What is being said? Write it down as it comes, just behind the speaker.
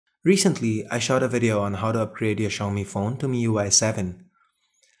Recently, I shot a video on how to upgrade your Xiaomi phone to MIUI 7.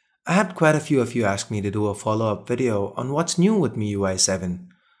 I had quite a few of you ask me to do a follow-up video on what's new with MIUI 7.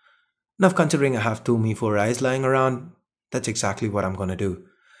 Now, considering I have two Mi 4i's lying around, that's exactly what I'm gonna do.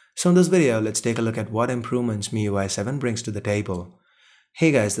 So in this video, let's take a look at what improvements MIUI 7 brings to the table.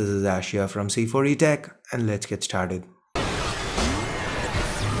 Hey guys, this is Ash here from C4E Tech, and let's get started.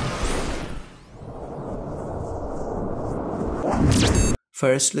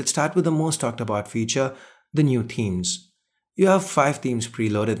 First, let's start with the most talked about feature, the new themes. You have 5 themes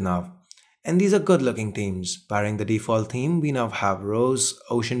preloaded now, and these are good looking themes. Barring the default theme, we now have Rose,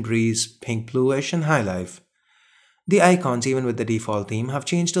 Ocean Breeze, Pink Bluish, and High Life. The icons, even with the default theme, have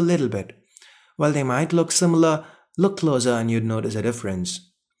changed a little bit. While they might look similar, look closer and you'd notice a difference.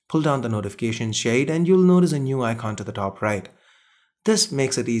 Pull down the notification shade and you'll notice a new icon to the top right. This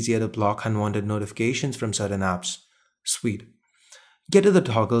makes it easier to block unwanted notifications from certain apps. Sweet. Get to the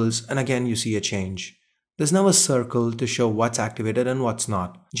toggles and again you see a change. There's now a circle to show what's activated and what's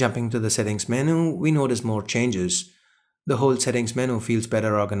not. Jumping to the settings menu, we notice more changes. The whole settings menu feels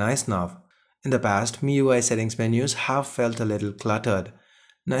better organized now. In the past, MIUI settings menus have felt a little cluttered.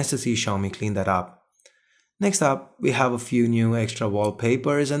 Nice to see Xiaomi clean that up. Next up, we have a few new extra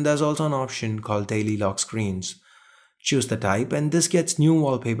wallpapers, and there's also an option called daily lock screens. Choose the type and this gets new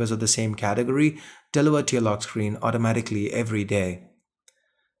wallpapers of the same category delivered to your lock screen automatically every day.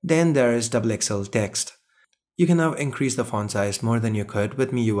 Then there is XXL text. You can now increase the font size more than you could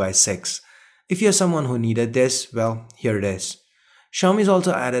with MIUI6. If you're someone who needed this, well, here it is. Xiaomi's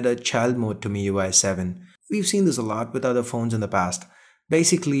also added a child mode to MIUI 7. We've seen this a lot with other phones in the past.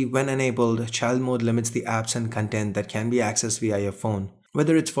 Basically, when enabled, child mode limits the apps and content that can be accessed via your phone.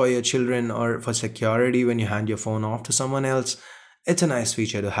 Whether it's for your children or for security when you hand your phone off to someone else, it's a nice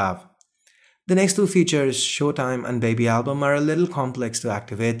feature to have. The next two features, Showtime and Baby Album, are a little complex to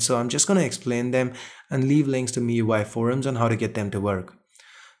activate, so I'm just going to explain them and leave links to MIUI forums on how to get them to work.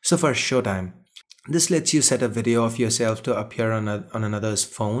 So first, Showtime. This lets you set a video of yourself to appear on another's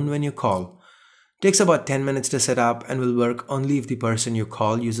phone when you call. Takes about 10 minutes to set up and will work only if the person you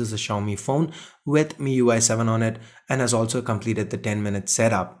call uses a Xiaomi phone with MIUI 7 on it and has also completed the 10-minute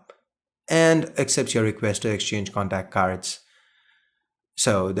setup and accepts your request to exchange contact cards.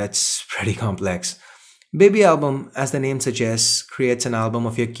 So that's pretty complex. Baby Album, as the name suggests, creates an album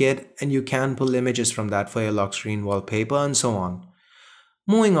of your kid and you can pull images from that for your lock screen wallpaper and so on.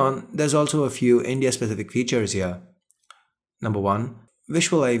 Moving on, there's also a few India-specific features here. Number 1.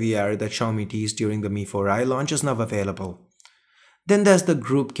 Visual IVR that Xiaomi teased during the Mi 4i launch is now available. Then there's the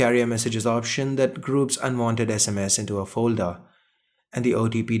Group Carrier Messages option that groups unwanted SMS into a folder. And the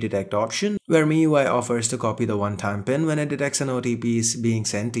OTP Detect option, where MIUI offers to copy the one-time PIN when it detects an OTP is being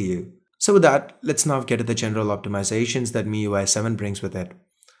sent to you. So with that, let's now get to the general optimizations that MIUI 7 brings with it.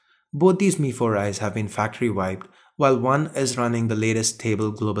 Both these Mi 4i's have been factory wiped, while one is running the latest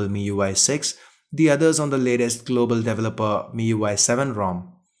stable global MIUI6, the other's on the latest global developer MIUI 7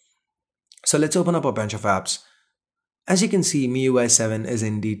 ROM. So let's open up a bunch of apps. As you can see, MIUI 7 is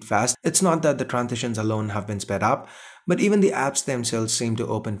indeed fast. It's not that the transitions alone have been sped up, but even the apps themselves seem to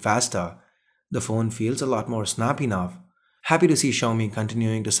open faster. The phone feels a lot more snappy now. Happy to see Xiaomi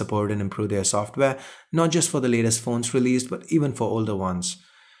continuing to support and improve their software, not just for the latest phones released, but even for older ones.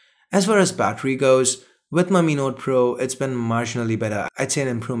 As far as battery goes, with my Mi Note Pro, it's been marginally better. I'd say an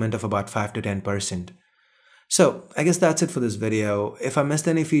improvement of about 5 to 10%. So, I guess that's it for this video. If I missed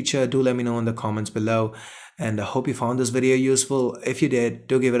any feature, do let me know in the comments below. And I hope you found this video useful. If you did,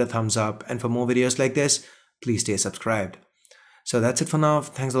 do give it a thumbs up. And for more videos like this, please stay subscribed. So that's it for now.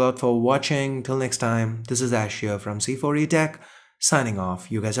 Thanks a lot for watching. Till next time, this is Ash here from C4E Tech, signing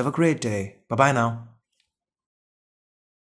off. You guys have a great day. Bye-bye now.